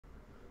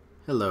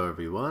Hello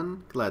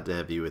everyone, glad to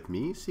have you with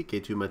me,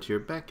 CK2Much here,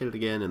 back at it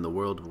again in the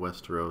world of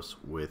Westeros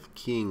with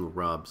King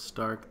Robb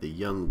Stark, the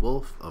young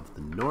wolf of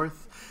the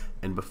north.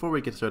 And before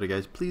we get started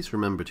guys, please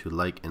remember to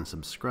like and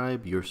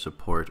subscribe. Your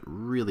support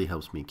really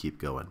helps me keep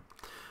going.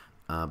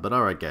 But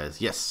alright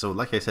guys, yes, so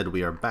like I said,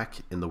 we are back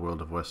in the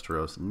world of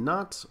Westeros,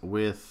 not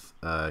with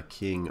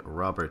King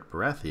Robert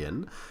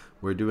Baratheon.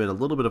 We're doing a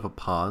little bit of a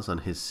pause on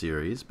his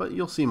series, but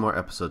you'll see more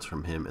episodes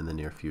from him in the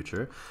near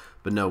future.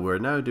 But no, we're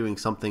now doing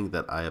something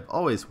that I have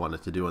always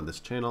wanted to do on this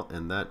channel,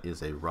 and that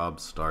is a Robb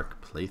Stark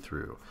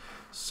playthrough.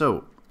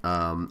 So,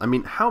 I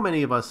mean, how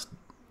many of us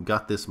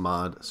got this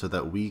mod so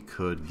that we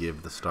could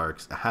give the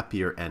Starks a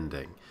happier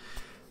ending?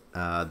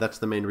 That's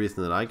the main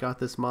reason that I got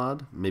this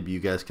mod. Maybe you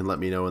guys can let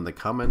me know in the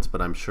comments,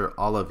 but I'm sure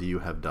all of you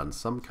have done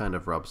some kind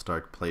of Robb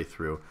Stark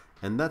playthrough,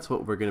 and that's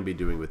what we're going to be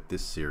doing with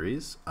this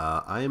series.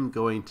 I am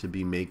going to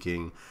be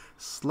making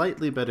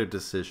slightly better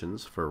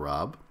decisions for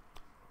Robb,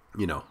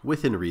 you know,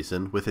 within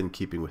reason, within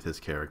keeping with his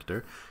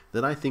character,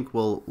 that I think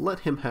will let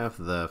him have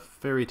the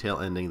fairy tale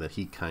ending that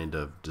he kind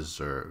of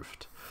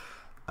deserved.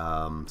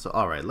 So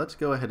alright, let's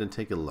go ahead and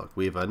take a look.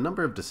 We have a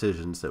number of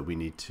decisions that we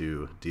need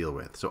to deal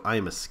with. So I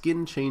am a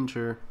skin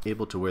changer,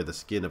 able to wear the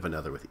skin of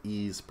another with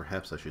ease.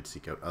 Perhaps I should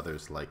seek out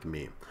others like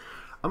me.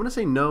 I'm going to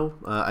say no,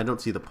 I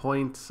don't see the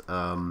point.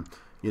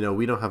 You know,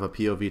 we don't have a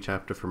POV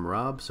chapter from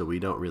Robb, so we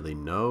don't really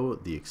know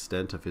the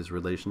extent of his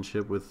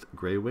relationship with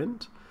Grey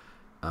Wind.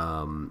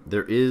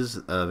 There is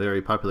a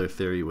very popular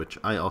theory, which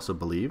I also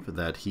believe,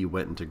 that he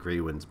went into Grey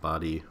Wind's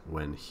body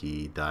when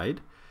he died,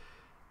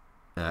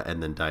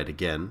 and then died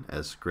again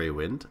as Grey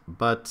Wind.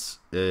 But,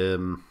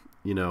 you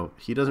know,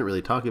 he doesn't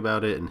really talk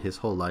about it, and his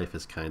whole life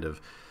is kind of,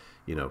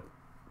 you know,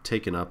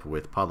 taken up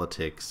with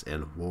politics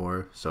and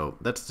war. So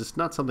that's just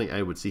not something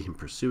I would see him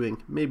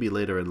pursuing, maybe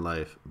later in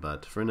life,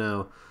 but for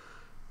now,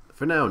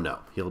 no.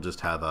 He'll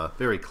just have a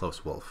very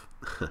close wolf.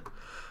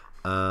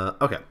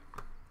 Okay.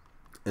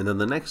 And then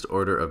the next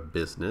order of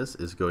business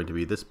is going to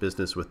be this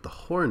business with the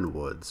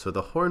Hornwoods. So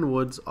the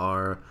Hornwoods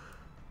are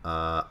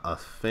a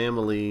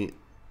family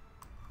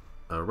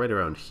right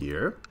around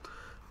here.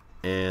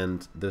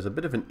 And there's a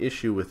bit of an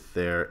issue with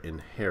their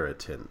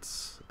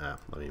inheritance.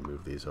 Let me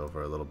move these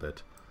over a little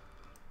bit.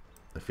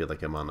 I feel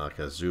like I'm on like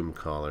a Zoom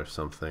call or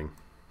something.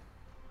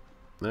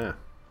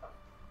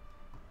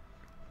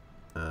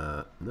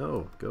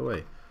 No, go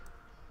away.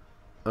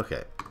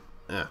 Okay.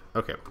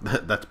 Okay,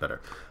 that's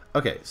better.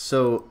 Okay,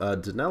 so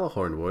Danella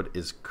Hornwood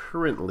is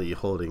currently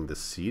holding the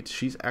seat.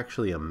 She's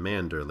actually a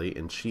Manderly,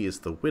 and she is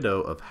the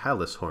widow of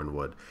Hallis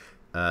Hornwood.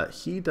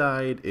 He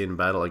died in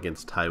battle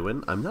against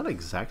Tywin. I'm not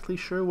exactly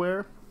sure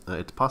where.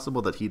 It's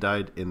possible that he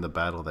died in the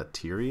battle that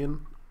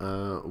Tyrion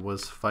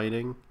was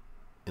fighting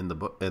in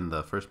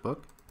the first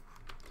book.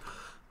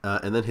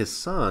 And then his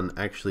son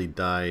actually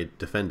died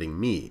defending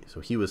me.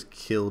 So he was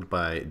killed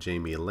by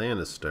Jaime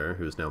Lannister,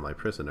 who is now my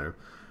prisoner,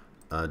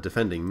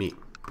 defending me.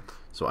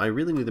 So I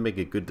really need to make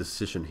a good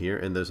decision here,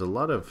 and there's a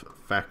lot of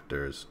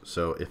factors.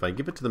 So if I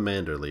give it to the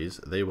Manderlys,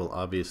 they will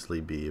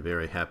obviously be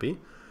very happy,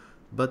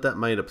 but that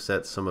might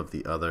upset some of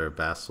the other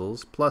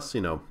vassals. Plus, you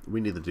know, we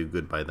need to do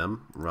good by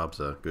them. Robb's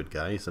a good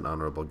guy. He's an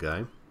honorable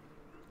guy.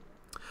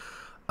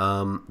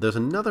 There's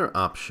another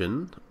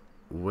option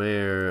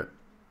where...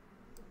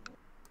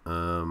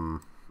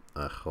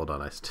 hold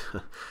on.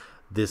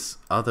 This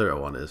other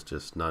one is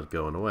just not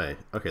going away.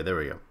 Okay, there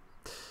we go.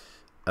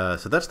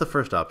 So that's the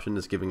first option,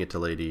 is giving it to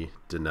Lady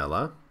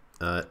Danella.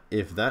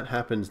 If that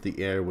happens,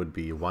 the heir would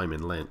be Wyman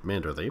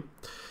Manderly.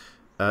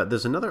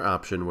 There's another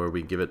option where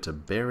we give it to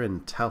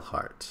Baron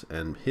Talhart,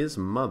 and his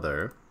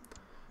mother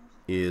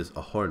is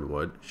a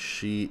Hornwood.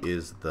 She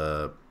is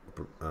the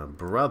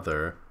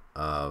brother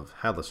of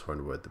Hallis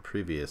Hornwood, the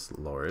previous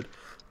lord.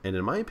 And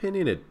in my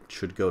opinion, it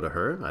should go to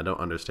her. I don't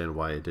understand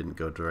why it didn't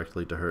go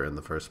directly to her in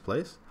the first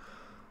place.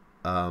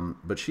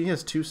 But she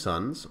has two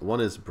sons.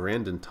 One is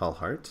Brandon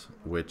Talhart,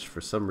 which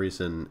for some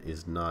reason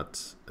is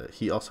not...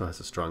 he also has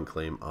a strong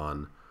claim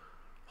on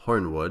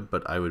Hornwood,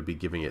 but I would be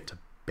giving it to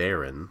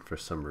Baron for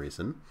some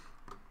reason.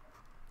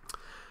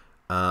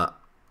 I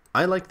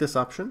like this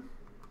option.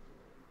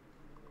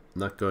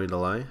 Not going to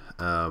lie.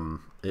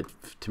 It,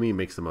 to me,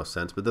 makes the most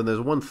sense. But then there's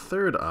one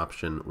third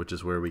option, which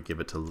is where we give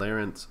it to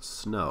Larence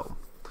Snow.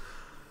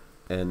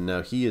 And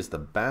now he is the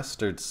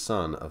bastard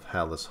son of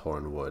Hallis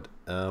Hornwood.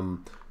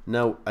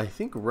 Now, I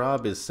think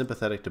Robb is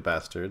sympathetic to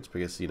bastards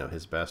because, you know,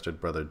 his bastard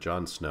brother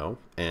Jon Snow.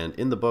 And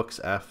in the books,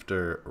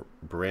 after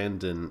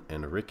Brandon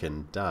and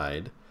Rickon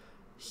died,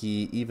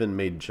 he even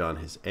made Jon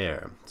his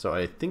heir. So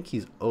I think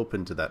he's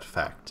open to that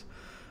fact.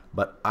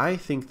 But I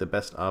think the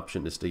best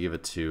option is to give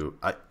it to...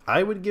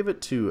 I would give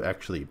it to,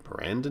 actually,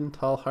 Brandon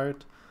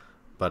Talhart.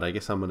 But I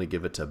guess I'm going to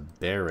give it to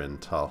Baron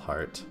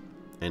Talhart.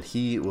 And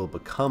he will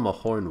become a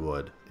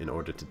Hornwood in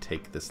order to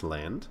take this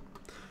land.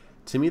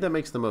 To me, that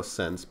makes the most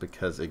sense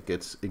because it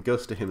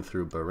goes to him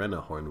through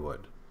Barenna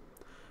Hornwood.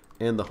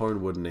 And the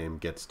Hornwood name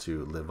gets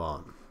to live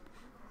on.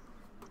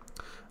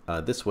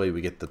 This way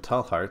we get the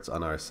Talharts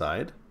on our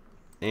side.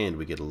 And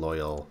we get a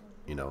loyal,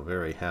 you know,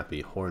 very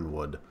happy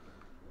Hornwood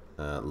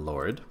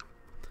lord.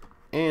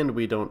 and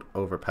we don't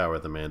overpower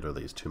the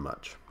Manderleys too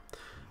much.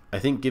 I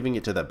think giving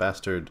it to that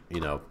bastard, you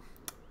know,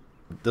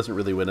 doesn't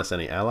really win us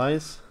any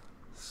allies.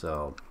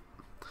 So,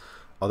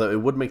 although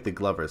it would make the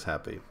Glovers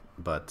happy,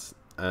 but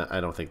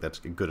I don't think that's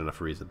a good enough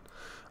reason.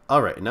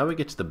 Alright, now we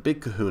get to the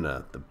big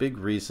kahuna, the big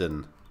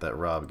reason that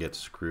Robb gets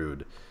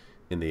screwed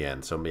in the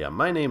end. So yeah,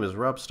 my name is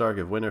Robb Stark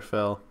of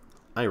Winterfell.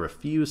 I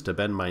refuse to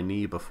bend my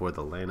knee before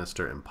the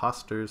Lannister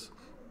imposters.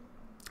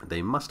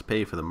 They must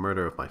pay for the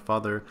murder of my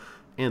father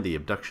and the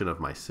abduction of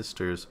my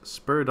sisters.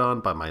 Spurred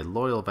on by my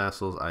loyal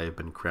vassals, I have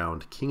been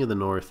crowned King of the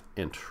North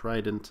and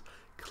Trident,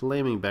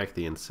 claiming back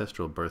the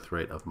ancestral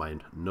birthright of my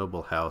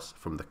noble house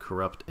from the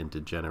corrupt and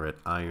degenerate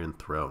Iron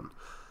Throne.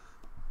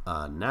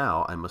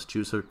 Now I must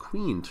choose a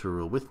queen to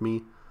rule with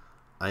me.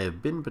 I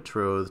have been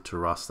betrothed to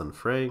Rosalind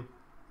Frey.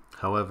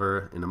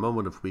 However, in a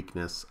moment of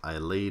weakness, I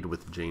laid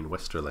with Jane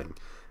Westerling,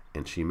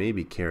 and she may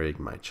be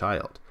carrying my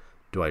child.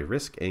 Do I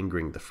risk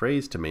angering the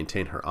Freys to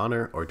maintain her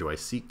honor, or do I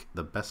seek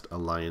the best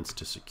alliance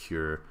to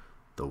secure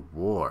the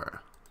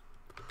war?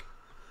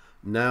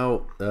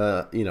 Now,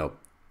 you know,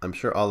 I'm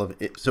sure all of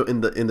it. So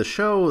in the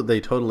show, they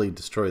totally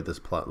destroyed this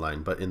plot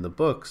line, but in the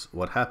books,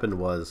 what happened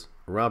was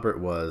Robert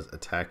was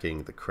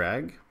attacking the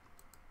Crag.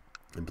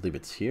 I believe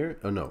it's here.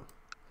 Oh no,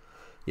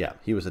 yeah,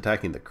 he was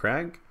attacking the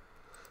Crag,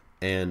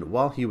 and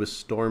while he was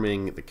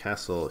storming the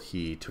castle,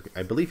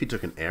 I believe he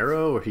took an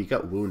arrow, or he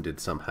got wounded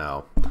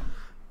somehow,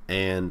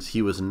 and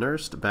he was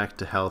nursed back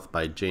to health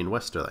by Jane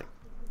Westerling.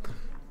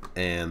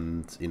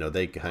 And, you know,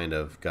 they kind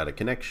of got a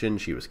connection.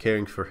 She was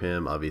caring for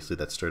him. Obviously,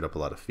 that stirred up a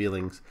lot of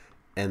feelings.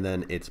 And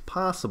then it's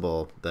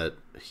possible that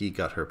he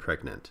got her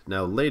pregnant.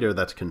 Now, later,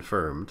 that's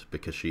confirmed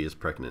because she is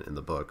pregnant in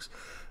the books.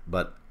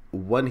 But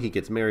when he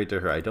gets married to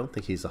her, I don't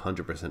think he's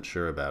 100%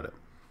 sure about it.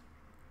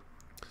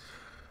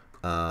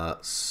 I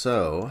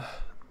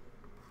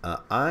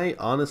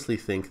honestly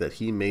think that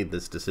he made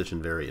this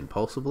decision very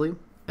impulsively,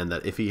 and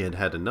that if he had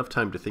had enough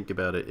time to think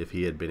about it, if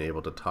he had been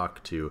able to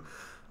talk to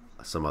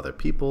some other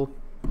people,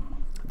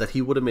 that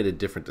he would have made a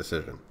different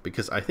decision.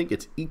 Because I think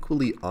it's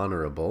equally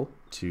honorable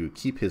to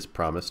keep his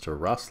promise to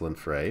Rosalind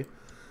Frey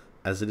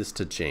as it is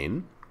to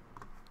Jane,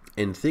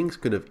 and things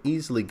could have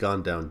easily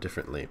gone down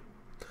differently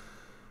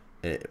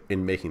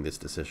in making this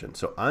decision.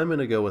 So I'm going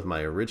to go with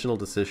my original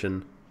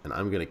decision, and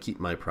I'm going to keep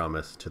my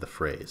promise to the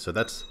Freys. So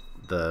that's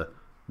the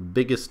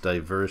biggest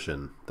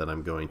diversion that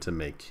I'm going to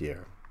make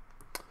here.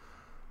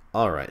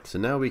 Alright, so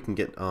now we can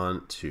get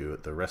on to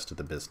the rest of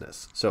the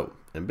business. So,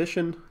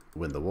 ambition,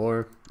 win the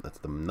war. That's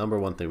the number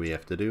one thing we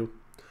have to do.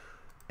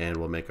 And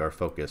we'll make our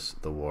focus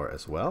the war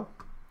as well.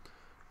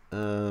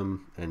 And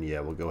yeah,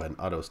 we'll go ahead and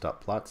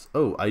auto-stop plots.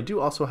 Oh, I do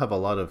also have a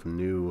lot of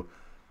new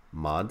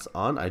mods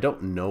on. I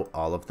don't know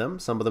all of them.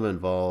 Some of them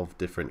involve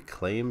different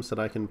claims that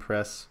I can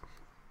press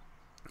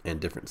and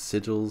different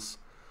sigils.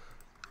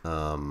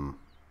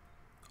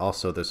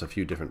 Also, there's a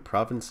few different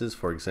provinces.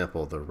 For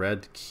example, the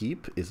Red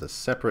Keep is a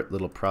separate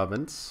little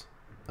province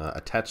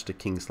attached to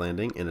King's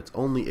Landing, and it's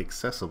only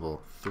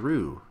accessible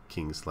through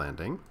King's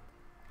Landing.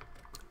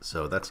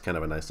 So that's kind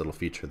of a nice little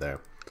feature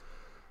there.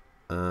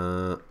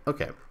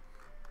 Okay.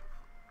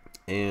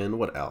 And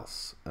what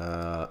else?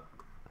 I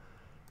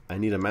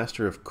need a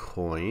Master of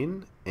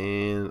Coin,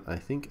 and I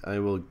think I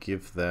will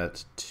give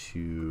that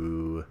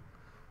to...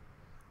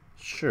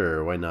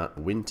 Sure, why not?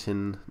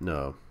 Winton?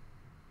 No.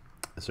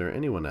 Is there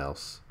anyone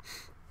else?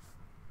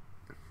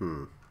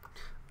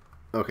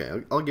 Okay,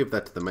 I'll give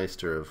that to the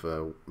Master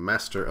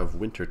of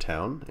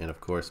Wintertown, and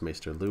of course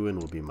Maester Luwin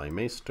will be my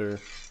Maester.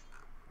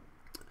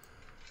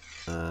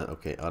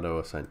 Okay,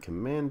 auto-assign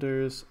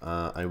commanders.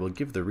 I will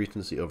give the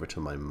Regency over to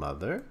my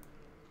mother.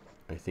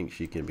 I think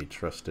she can be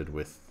trusted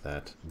with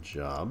that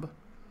job.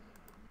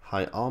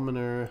 High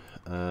Almoner,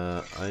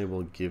 I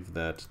will give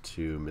that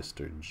to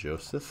Mr.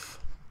 Joseph.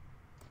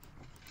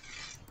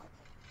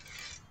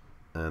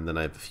 And then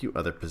I have a few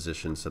other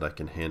positions that I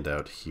can hand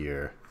out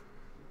here.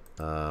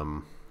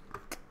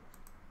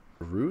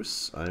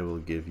 Roos, I will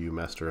give you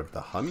Master of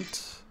the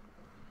Hunt.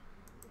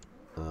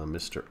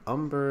 Mr.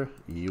 Umber,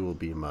 you will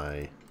be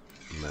my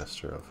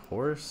Master of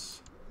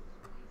Horse.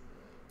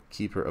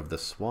 Keeper of the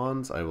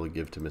Swans, I will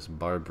give to Miss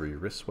Barbary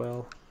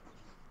Riswell,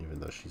 even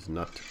though she's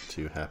not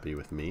too happy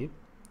with me.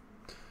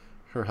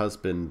 Her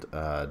husband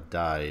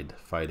died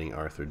fighting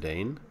Arthur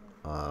Dane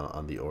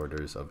on the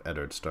orders of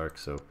Eddard Stark,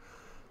 so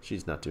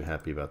she's not too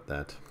happy about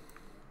that.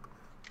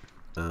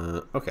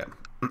 Okay.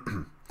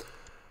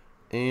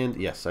 And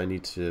yes, I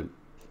need to...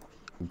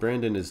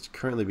 Brandon is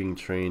currently being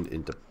trained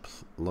in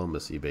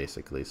diplomacy,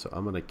 basically, so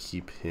I'm going to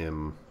keep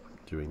him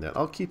doing that.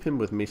 I'll keep him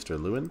with Maester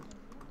Luwin,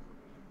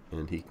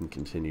 and he can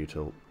continue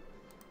to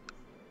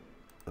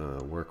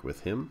work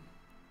with him.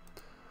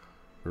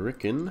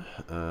 Rickon,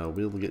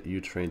 we'll get you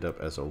trained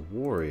up as a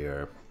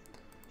warrior,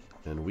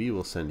 and we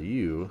will send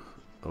you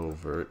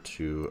over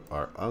to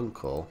our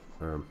uncle,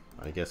 or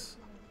I guess,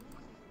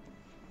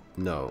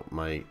 no,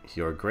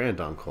 your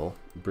granduncle,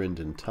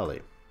 Brynden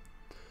Tully.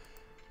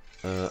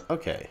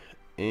 Okay,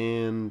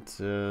 and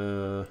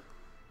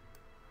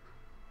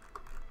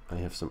I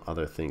have some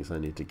other things I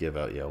need to give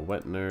out. Yeah,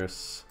 wet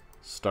nurse,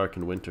 Stark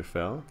and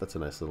Winterfell. That's a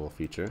nice little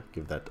feature.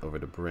 Give that over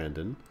to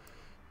Brandon.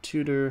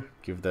 Tudor,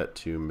 give that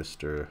to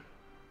Mr.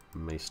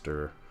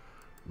 Maester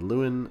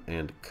Lewin.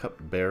 And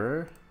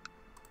Cupbearer,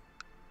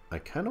 I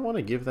kind of want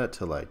to give that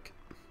to, like,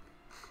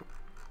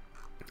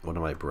 one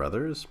of my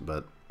brothers,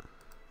 but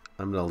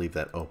I'm going to leave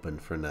that open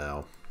for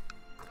now.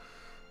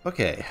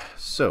 Okay,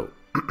 so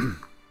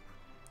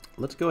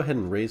let's go ahead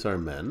and raise our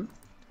men.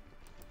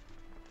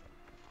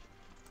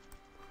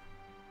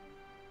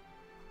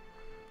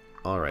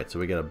 Alright, so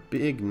we got a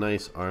big,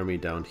 nice army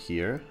down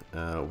here.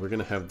 We're going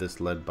to have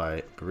this led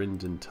by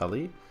Brynden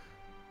Tully,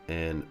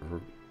 and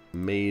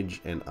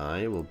Mage and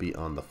I will be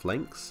on the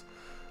flanks.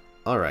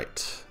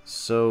 Alright,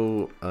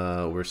 so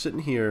we're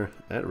sitting here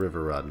at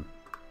River Run,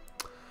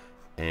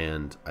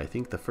 and I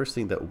think the first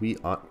thing that we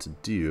ought to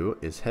do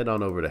is head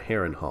on over to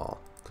Harrenhal.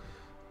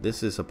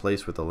 This is a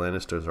place where the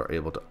Lannisters are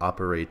able to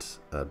operate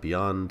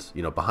beyond,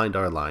 behind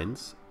our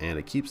lines, and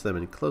it keeps them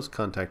in close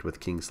contact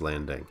with King's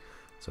Landing.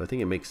 So I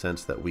think it makes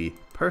sense that we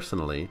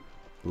personally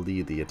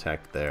lead the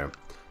attack there.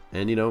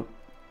 And,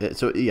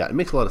 so yeah, it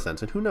makes a lot of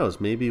sense. And who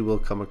knows, maybe we'll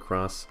come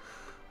across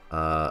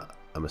a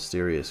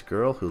mysterious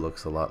girl who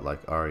looks a lot like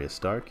Arya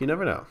Stark. You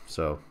never know.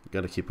 So you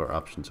got to keep our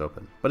options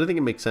open. But I think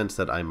it makes sense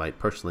that I might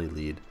personally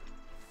lead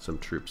some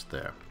troops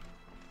there.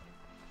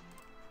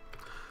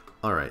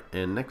 Alright,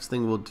 and next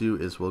thing we'll do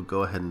is we'll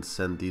go ahead and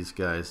send these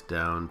guys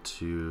down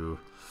to...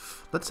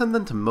 Let's send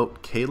them to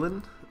Moat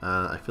Cailin.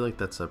 I feel like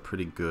that's a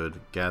pretty good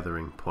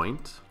gathering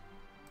point.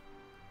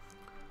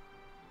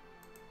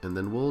 And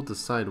then we'll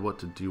decide what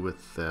to do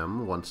with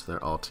them once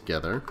they're all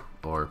together,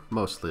 or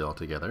mostly all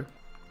together.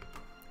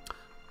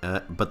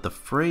 But the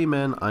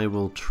Freymen, I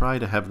will try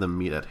to have them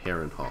meet at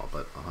Harrenhal,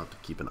 but I'll have to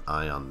keep an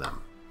eye on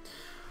them.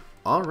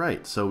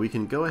 Alright, so we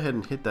can go ahead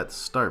and hit that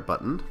start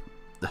button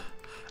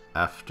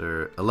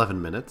after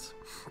 11 minutes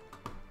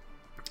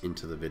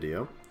into the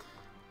video.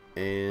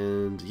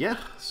 And yeah,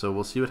 so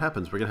we'll see what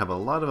happens. We're going to have a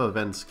lot of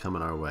events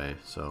coming our way,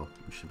 so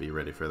we should be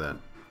ready for that.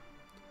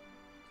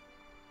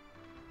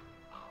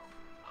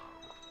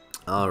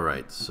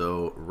 Alright,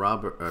 so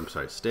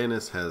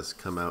Stannis has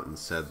come out and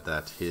said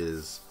that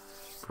his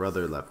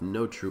brother left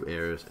no true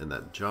heirs, and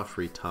that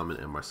Joffrey,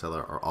 Tommen, and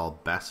Myrcella are all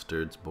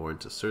bastards born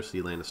to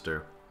Cersei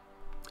Lannister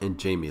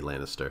and Jaime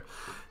Lannister.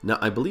 Now,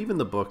 I believe in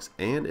the books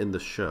and in the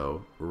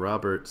show,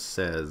 Robert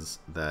says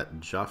that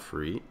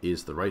Joffrey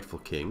is the rightful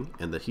king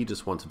and that he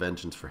just wants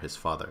vengeance for his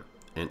father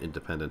and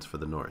independence for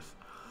the North.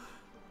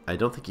 I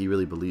don't think he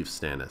really believes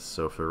Stannis,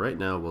 so for right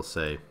now we'll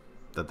say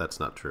that that's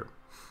not true.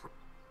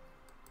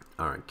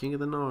 Alright, King of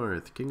the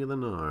North, King of the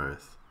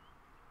North.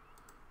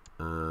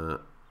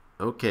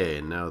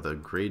 Okay, now the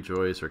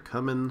Greyjoys are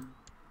coming.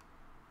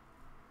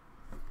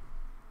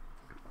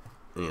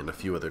 And a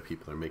few other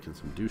people are making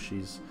some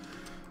douches.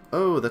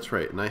 Oh, that's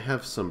right, and I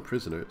have some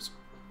prisoners.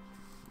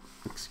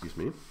 Excuse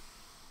me.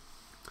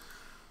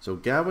 So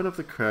Gawain of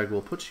the Crag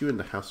will put you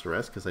into house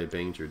arrest because I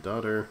banged your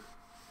daughter.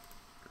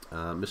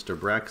 Mr.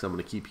 Brax, I'm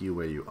going to keep you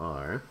where you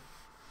are.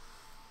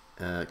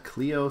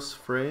 Cleos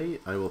Frey,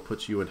 I will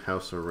put you in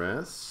house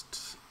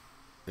arrest.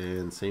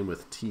 And same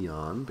with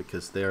Tion,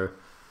 because they're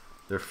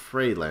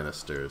Frey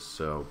Lannisters,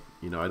 so,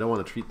 I don't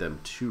want to treat them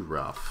too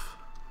rough.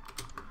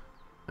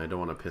 I don't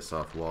want to piss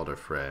off Walder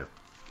Frey.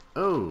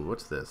 Oh,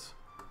 what's this?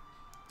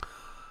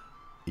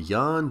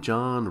 Jan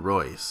John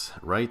Royce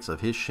writes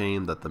of his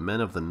shame that the men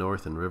of the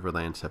North and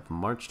Riverlands have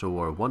marched to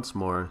war once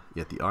more,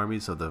 yet the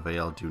armies of the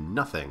Vale do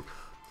nothing.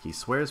 He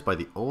swears by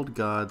the old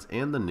gods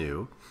and the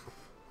new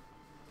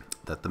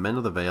that the men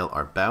of the Vale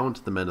are bound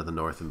to the men of the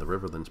North and the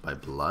Riverlands by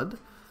blood,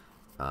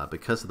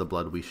 because of the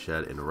blood we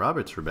shed in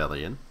Robert's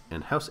rebellion,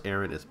 and House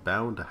Aaron is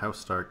bound to House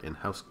Stark and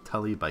House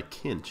Tully by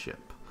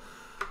kinship.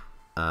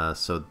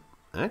 So,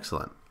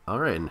 excellent.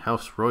 Alright, and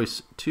House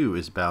Royce, too,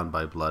 is bound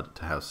by blood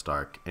to House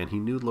Stark, and he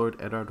knew Lord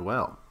Eddard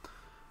well.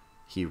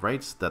 He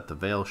writes that the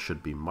Vale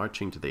should be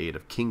marching to the aid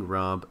of King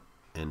Robb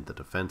and the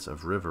defense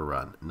of River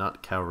Run,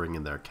 not cowering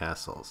in their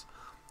castles.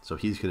 So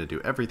he's going to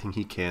do everything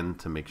he can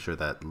to make sure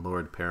that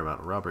Lord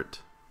Paramount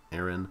Robert,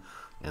 Aaron,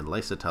 and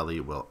Lysa Tully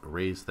will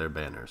raise their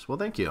banners. Well,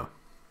 thank you.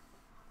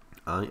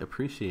 I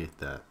appreciate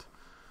that.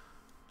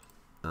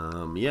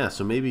 Yeah,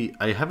 so maybe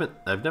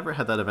I've never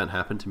had that event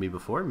happen to me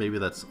before. Maybe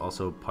that's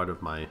also part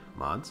of my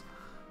mods.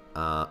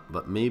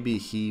 But maybe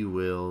he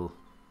will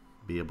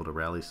be able to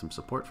rally some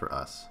support for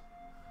us.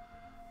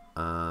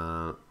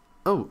 Oh,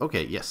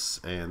 okay, yes.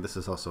 And this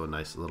is also a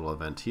nice little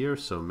event here.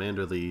 So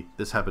Manderly,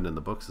 this happened in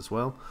the books as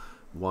well,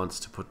 wants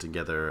to put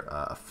together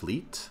a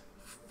fleet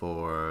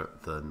for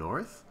the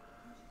North.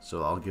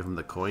 So I'll give him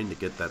the coin to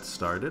get that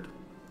started.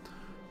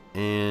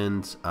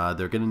 And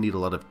they're going to need a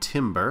lot of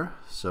timber,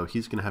 so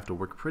he's going to have to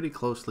work pretty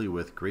closely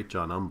with Great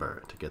John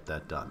Umber to get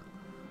that done.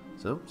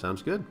 So,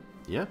 sounds good.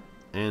 Yeah.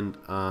 And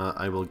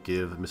I will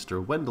give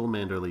Mr. Wendell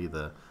Manderly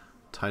the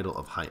title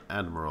of High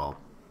Admiral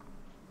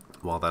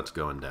while that's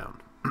going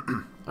down.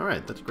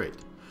 Alright, that's great.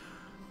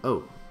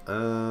 Oh,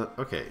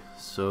 okay.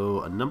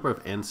 So, a number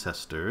of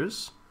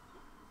ancestors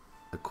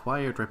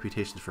acquired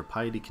reputations for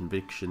piety,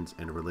 convictions,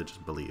 and religious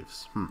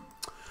beliefs.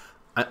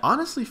 I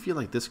honestly feel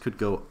like this could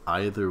go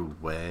either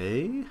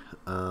way.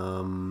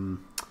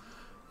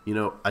 You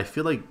know, I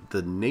feel like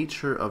the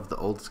nature of the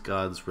old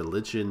gods'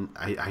 religion,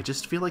 I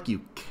just feel like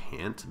you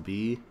can't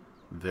be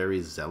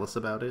very zealous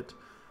about it.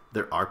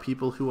 There are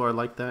people who are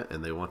like that,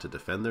 and they want to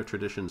defend their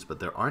traditions, but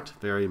there aren't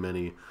very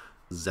many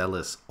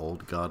zealous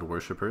old god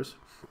worshippers.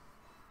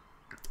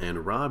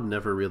 And Robb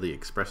never really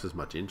expresses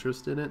much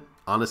interest in it.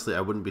 Honestly,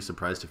 I wouldn't be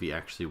surprised if he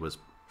actually was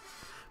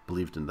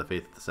believed in the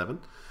Faith of the Seven.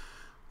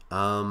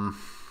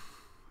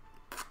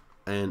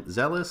 And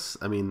zealous,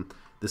 I mean,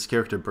 this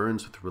character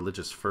burns with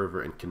religious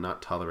fervor and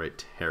cannot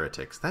tolerate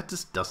heretics. That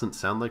just doesn't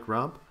sound like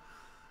Robb.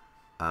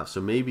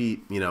 So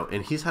maybe, you know,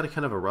 and he's had a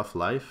kind of a rough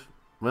life.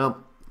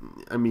 Well,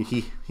 I mean,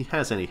 he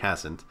has and he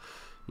hasn't.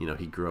 You know,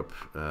 he grew up,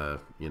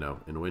 you know,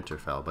 in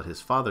Winterfell, but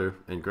his father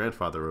and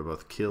grandfather were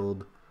both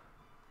killed.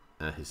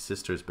 His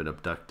sister's been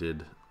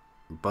abducted.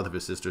 Both of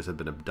his sisters have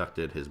been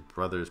abducted. His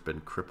brother's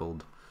been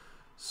crippled.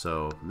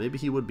 So maybe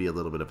he would be a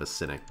little bit of a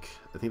cynic.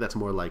 I think that's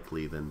more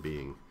likely than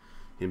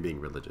him being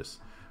religious.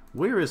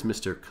 Where is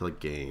Mr.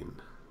 Clegane?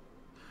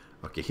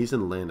 Okay, he's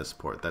in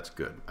Lannisport. That's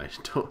good. I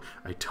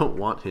don't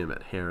want him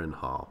at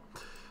Harrenhal.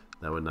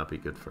 That would not be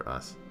good for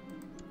us.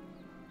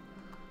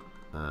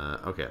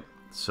 Okay,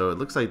 so it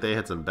looks like they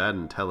had some bad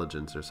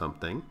intelligence or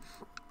something,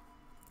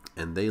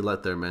 and they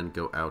let their men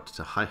go out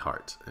to High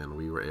Heart, and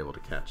we were able to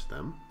catch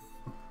them.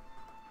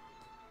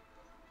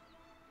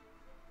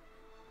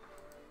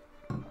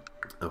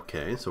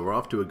 Okay, so we're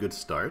off to a good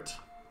start.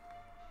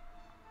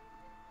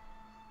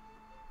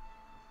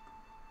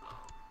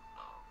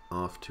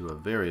 Off to a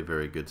very,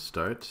 very good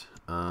start.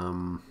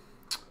 Do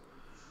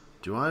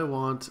I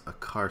want a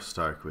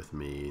Karstark with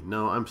me?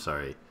 No, I'm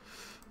sorry.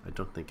 I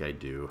don't think I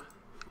do.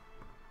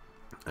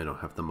 I don't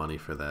have the money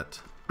for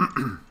that.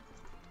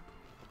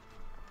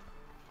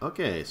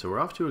 Okay, so we're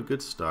off to a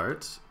good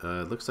start.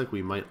 Looks like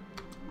we might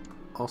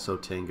also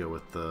tango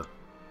with the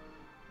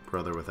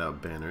brother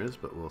without banners,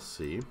 but we'll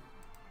see.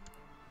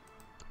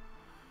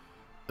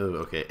 Oh,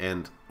 okay,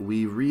 and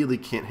we really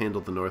can't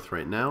handle the north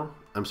right now.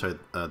 I'm sorry,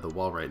 the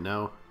wall right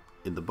now.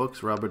 In the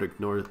books, Robb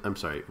ignores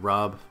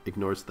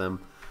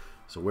them.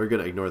 So we're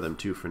going to ignore them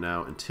too for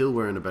now until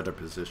we're in a better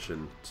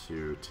position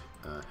to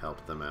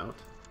help them out.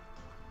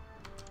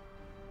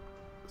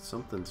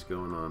 Something's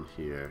going on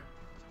here.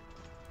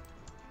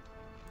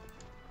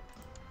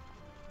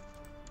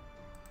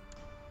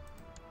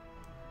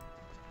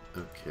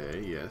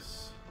 Okay,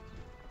 yes.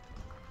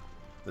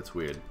 That's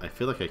weird. I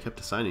feel like I kept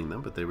assigning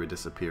them, but they were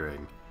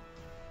disappearing.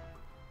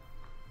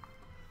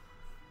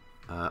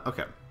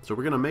 Okay, so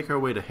we're going to make our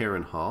way to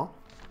Harrenhal.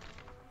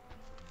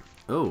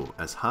 Oh,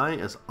 as high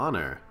as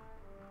honor.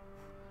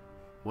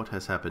 What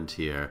has happened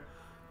here?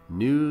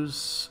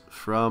 News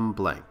from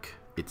blank.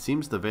 It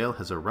seems the Vale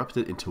has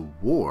erupted into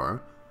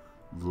war.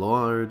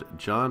 Lord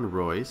Jon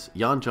Royce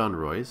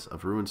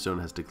of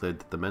Ruinstone has declared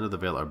that the men of the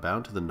Vale are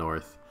bound to the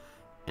north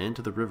and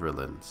to the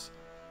Riverlands.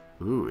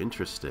 Ooh,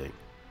 interesting.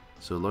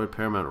 So Lord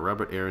Paramount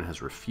Robert Arryn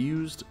has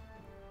refused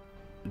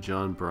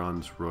Jon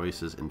Bronze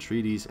Royce's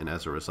entreaties, and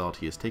as a result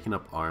he has taken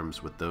up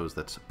arms with those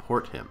that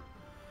support him.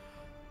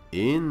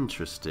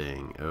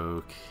 Interesting.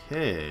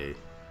 Okay.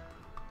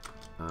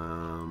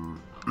 Well,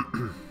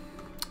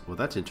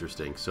 that's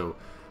interesting. So,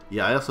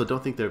 yeah, I also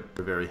don't think they're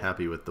very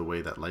happy with the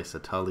way that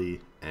Lysa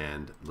Tully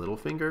and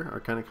Littlefinger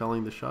are kind of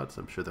calling the shots.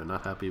 I'm sure they're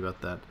not happy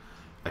about that.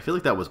 I feel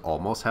like that was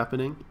almost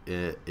happening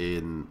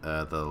in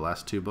the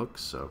last two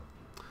books, so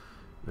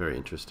very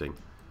interesting.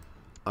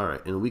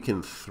 Alright, and we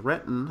can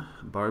threaten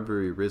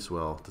Barbary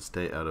Riswell to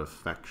stay out of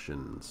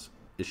factions.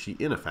 Is she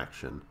in a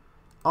faction?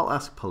 I'll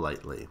ask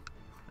politely.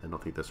 I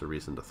don't think there's a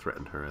reason to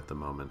threaten her at the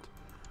moment.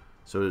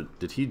 So,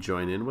 did he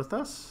join in with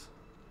us?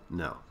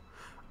 No.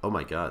 Oh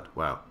my god,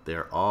 wow.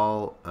 They're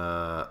all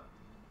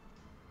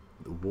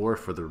war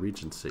for the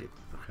Regency.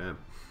 Okay.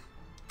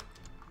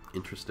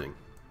 Interesting.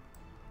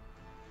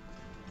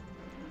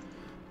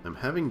 I'm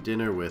having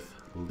dinner with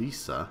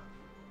Lisa,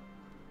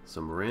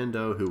 some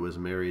rando who was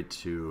married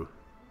to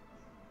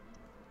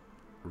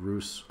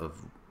Roose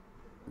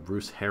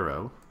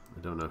Harrow.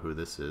 I don't know who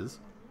this is.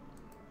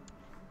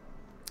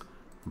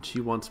 And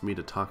she wants me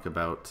to talk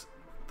about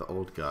the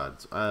old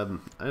gods. I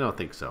don't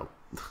think so.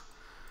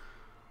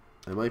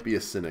 I might be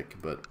a cynic,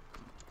 but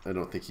I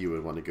don't think you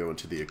would want to go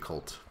into the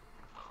occult.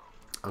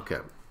 Okay.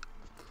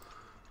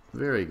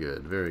 Very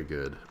good, very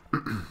good.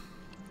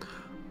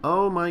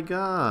 Oh my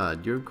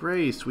god, your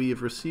grace, we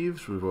have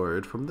received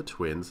word from the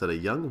twins that a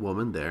young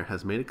woman there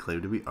has made a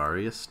claim to be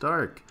Arya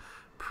Stark.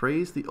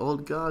 Praise the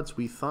old gods,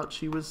 we thought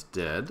she was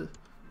dead,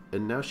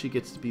 and now she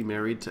gets to be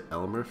married to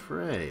Elmer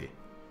Frey.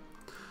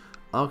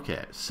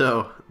 Okay,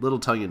 so, little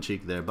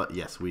tongue-in-cheek there, but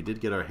yes, we did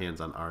get our hands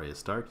on Arya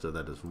Stark, so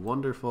that is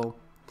wonderful.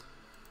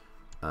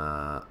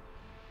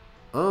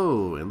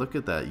 Oh, and look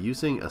at that,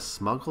 using a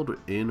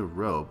smuggled-in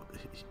robe,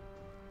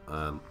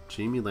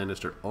 Jaime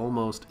Lannister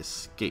almost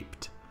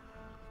escaped.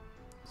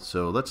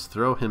 So let's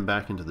throw him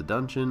back into the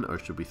dungeon, or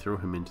should we throw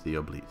him into the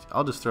Oblique?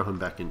 I'll just throw him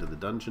back into the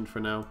dungeon for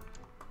now.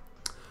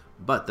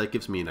 But that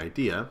gives me an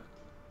idea.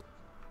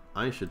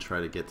 I should try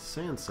to get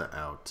Sansa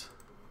out.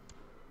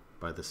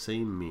 by the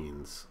same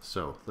means.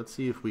 So let's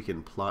see if we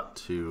can plot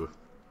to...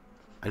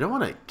 I don't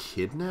want to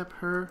kidnap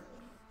her.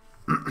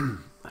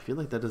 I feel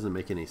like that doesn't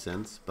make any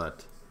sense,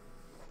 but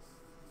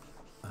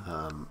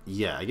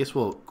yeah, I guess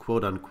we'll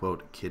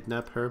quote-unquote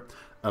kidnap her.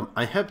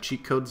 I have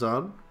cheat codes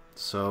on,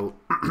 so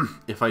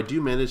if I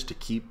do manage to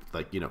keep,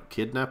 like, you know,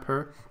 kidnap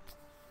her,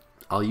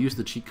 I'll use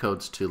the cheat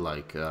codes to,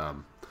 like,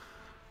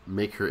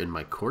 make her in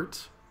my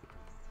court,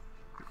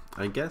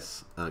 I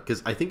guess.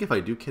 Because I think if I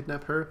do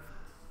kidnap her,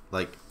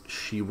 like,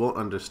 she won't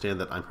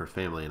understand that I'm her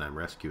family and I'm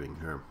rescuing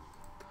her.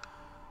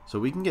 So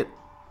we can get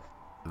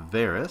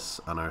Varys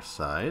on our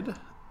side.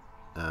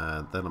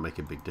 That'll make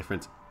a big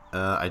difference.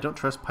 I don't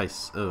trust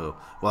Pycelle. Oh,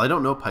 well, I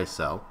don't know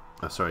Pycelle.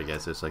 Oh, sorry,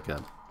 guys. There's like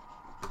a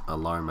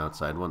alarm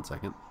outside. 1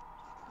 second.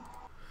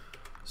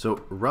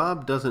 So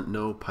Robb doesn't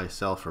know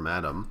Pycelle from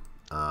Adam,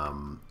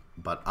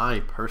 but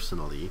I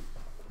personally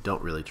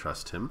don't really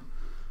trust him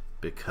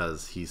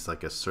because he's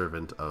like a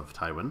servant of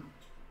Tywin.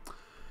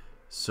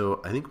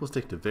 So I think we'll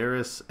stick to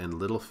Varys and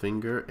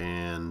Littlefinger,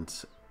 and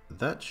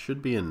that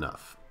should be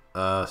enough.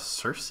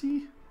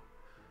 Cersei?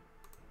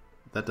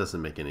 That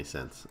doesn't make any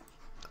sense.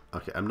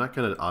 Okay, I'm not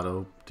going to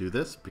auto do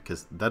this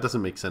because that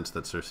doesn't make sense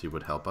that Cersei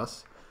would help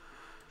us.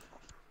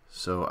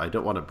 So I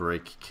don't want to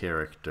break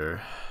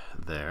character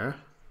there.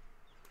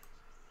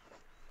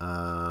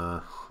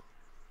 The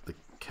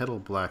Kettle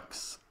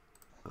Blacks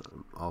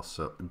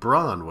also...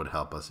 Bronn would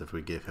help us if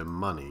we gave him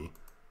money.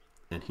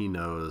 And he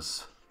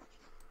knows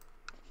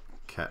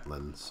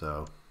Catelyn,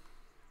 so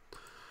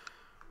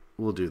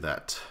we'll do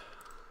that.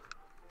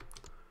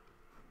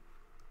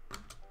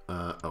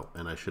 Oh,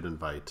 and I should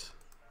invite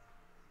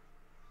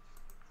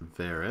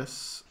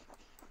Varys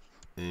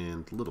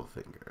and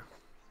Littlefinger.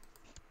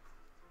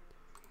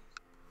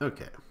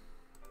 Okay.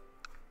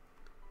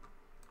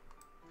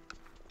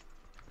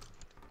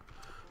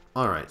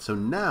 Alright, so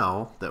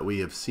now that we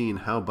have seen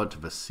how big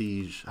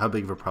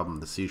of a problem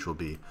the siege will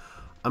be,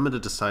 I'm going to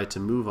decide to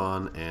move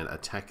on and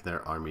attack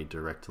their army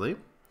directly.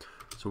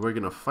 So we're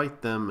going to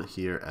fight them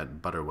here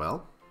at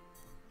Butterwell.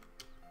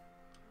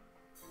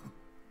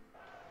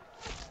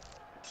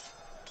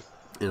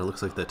 And it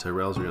looks like the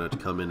Tyrells are going to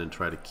come in and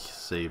try to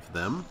save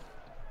them.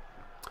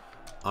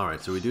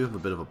 Alright, so we do have a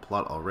bit of a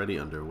plot already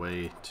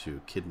underway to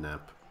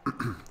kidnap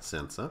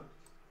Sansa.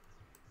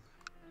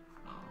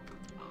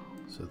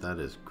 So that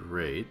is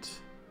great.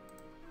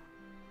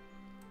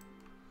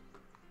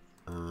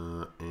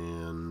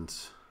 And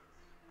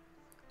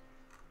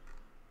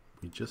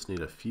we just need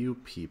a few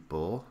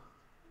people.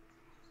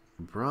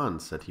 Bronn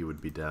said he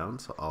would be down,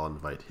 so I'll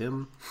invite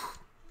him.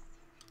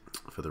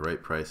 For the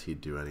right price,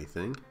 he'd do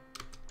anything.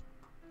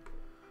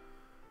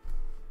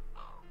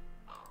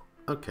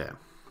 Okay,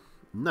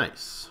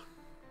 nice.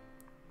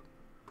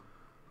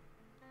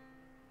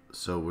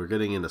 So we're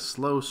getting in a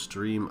slow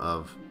stream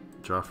of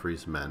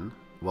Joffrey's men.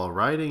 While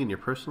riding in your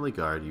personal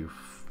guard, you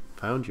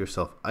found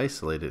yourself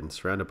isolated and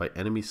surrounded by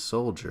enemy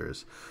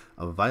soldiers.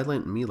 A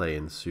violent melee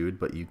ensued,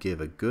 but you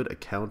gave a good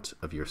account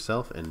of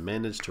yourself and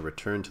managed to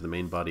return to the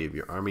main body of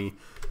your army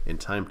in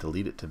time to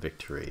lead it to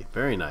victory.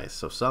 Very nice.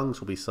 So songs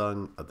will be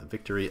sung of the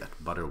victory at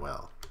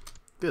Butterwell.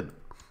 Good.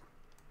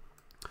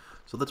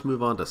 So let's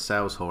move on to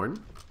Sow's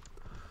Horn.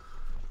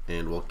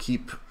 And we'll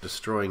keep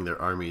destroying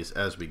their armies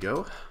as we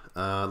go.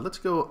 Let's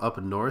go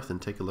up north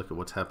and take a look at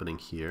what's happening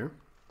here.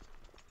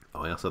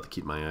 Oh, I also have to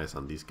keep my eyes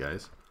on these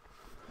guys.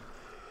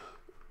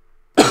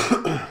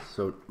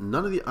 So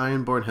none of the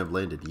Ironborn have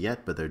landed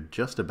yet, but they're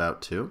just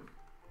about to.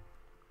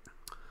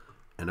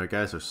 And our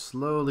guys are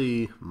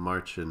slowly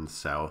marching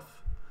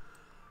south.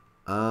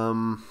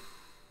 I'm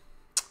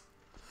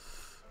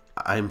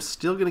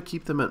still going to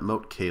keep them at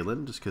Moat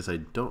Cailin, just because I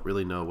don't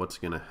really know what's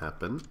going to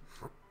happen.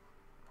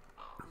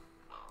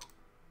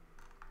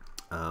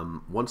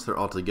 Once they're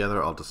all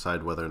together, I'll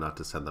decide whether or not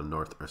to send them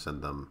north or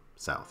send them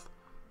south.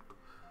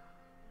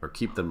 Or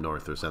keep them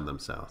north or send them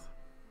south.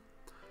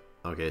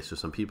 Okay, so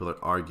some people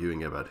are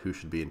arguing about who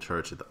should be in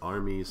charge of the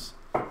armies.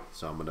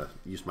 So I'm going to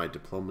use my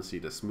diplomacy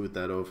to smooth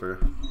that over.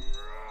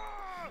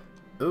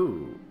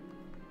 Oh.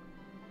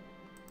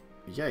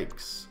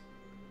 Yikes.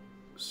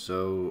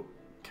 So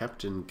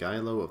Captain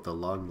Gylo of the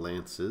Long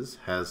Lances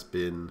has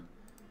been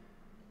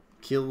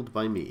killed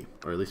by me,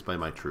 or at least by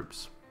my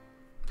troops.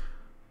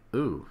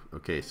 Ooh,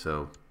 okay,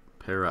 so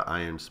Para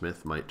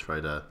Ironsmith might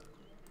try to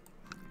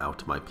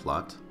out my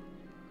plot.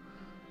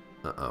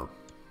 Uh-oh.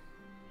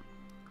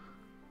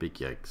 Big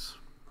yikes.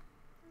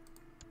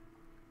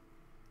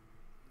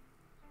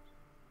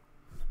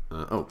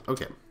 Oh,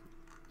 okay.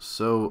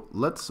 So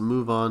let's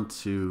move on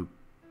to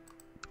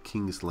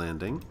King's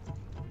Landing.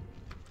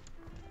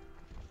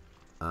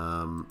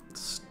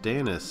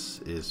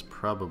 Stannis is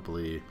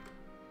probably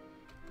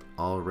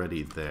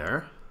already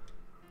there.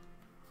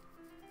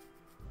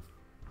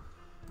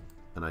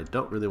 And I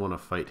don't really want to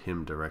fight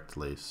him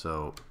directly,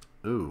 so...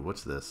 Ooh,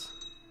 what's this?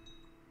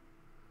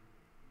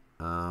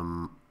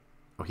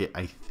 Okay,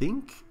 I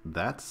think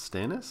that's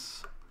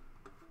Stannis,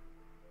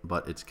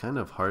 but it's kind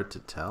of hard to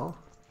tell.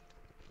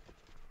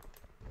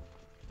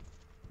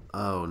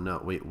 Oh,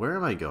 no. Wait, where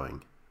am I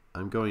going?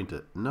 I'm going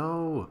to...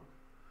 No!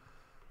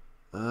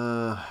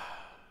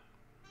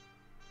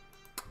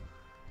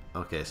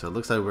 Okay, so it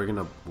looks like we're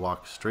gonna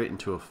walk straight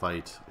into a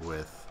fight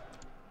with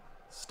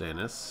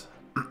Stannis.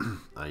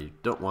 I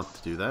don't want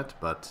to do that,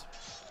 but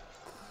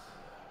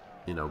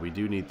you know,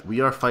 we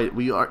are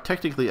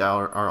technically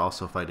are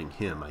also fighting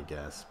him, I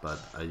guess, but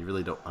I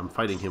really don't. I'm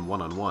fighting him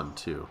one-on-one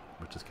too,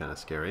 which is kind of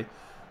scary.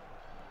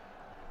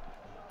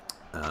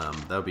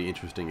 That would be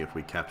interesting if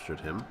we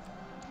captured him.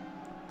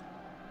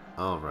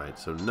 Alright,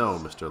 so no,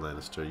 Mr.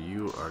 Lannister,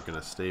 you are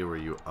gonna stay where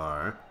you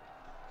are.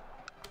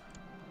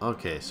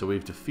 Okay, so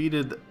we've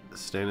defeated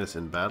Stannis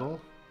in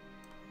battle,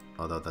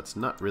 although that's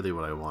not really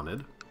what I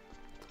wanted.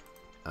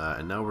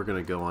 And now we're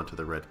going to go on to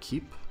the Red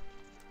Keep.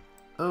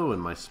 Oh,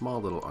 and my small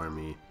little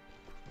army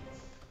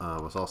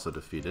was also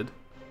defeated.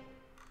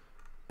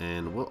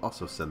 And we'll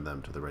also send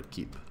them to the Red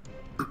Keep.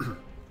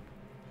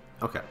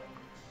 Okay.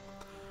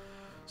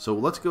 So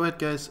let's go ahead,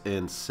 guys,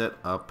 and set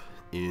up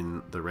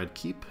in the Red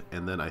Keep.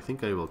 And then I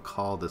think I will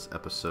call this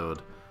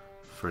episode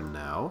for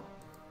now.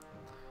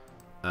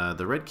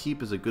 The Red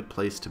Keep is a good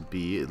place to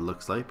be, it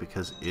looks like,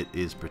 because it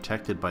is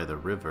protected by the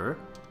river.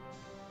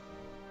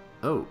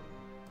 Oh,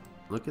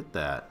 look at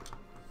that.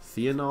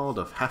 Theonald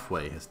of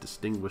Halfway has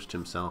distinguished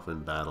himself in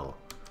battle.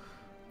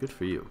 Good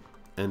for you.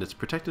 And it's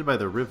protected by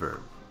the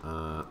river,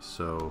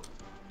 so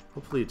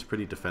hopefully it's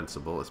pretty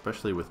defensible,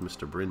 especially with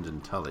Mr.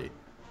 Brynden Tully,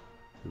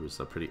 who is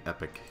a pretty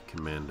epic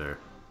commander.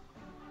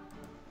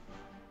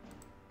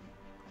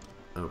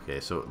 Okay,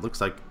 so it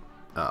looks like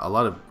a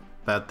lot of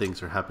bad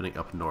things are happening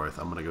up north.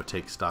 I'm going to go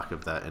take stock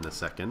of that in a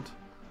second,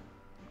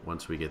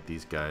 once we get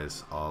these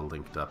guys all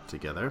linked up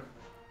together.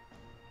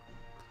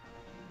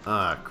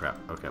 Ah, crap.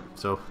 Okay,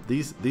 so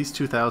these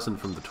 2,000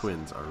 from the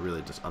twins are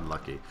really just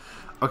unlucky.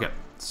 Okay,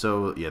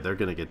 so yeah, they're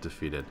going to get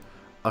defeated.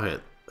 Okay,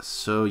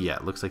 so yeah,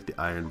 it looks like the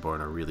Ironborn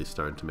are really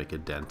starting to make a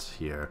dent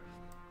here.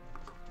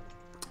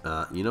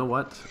 You know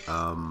what?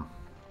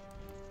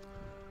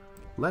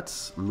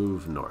 Let's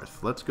move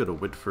north. Let's go to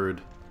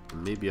Whitford.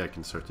 Maybe I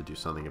can start to do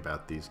something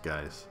about these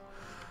guys.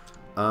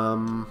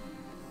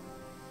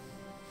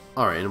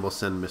 Alright, and we'll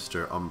send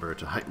Mr. Umber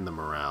to heighten the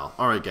morale.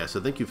 Alright, guys,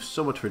 so thank you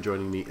so much for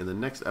joining me. In the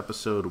next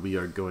episode, we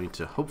are going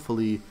to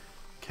hopefully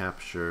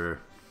capture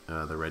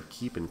the Red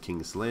Keep and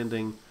King's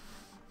Landing.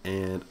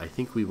 And I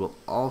think we will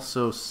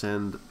also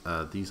send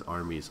these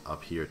armies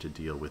up here to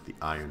deal with the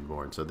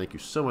Ironborn. So thank you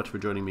so much for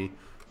joining me,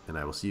 and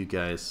I will see you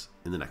guys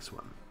in the next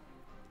one.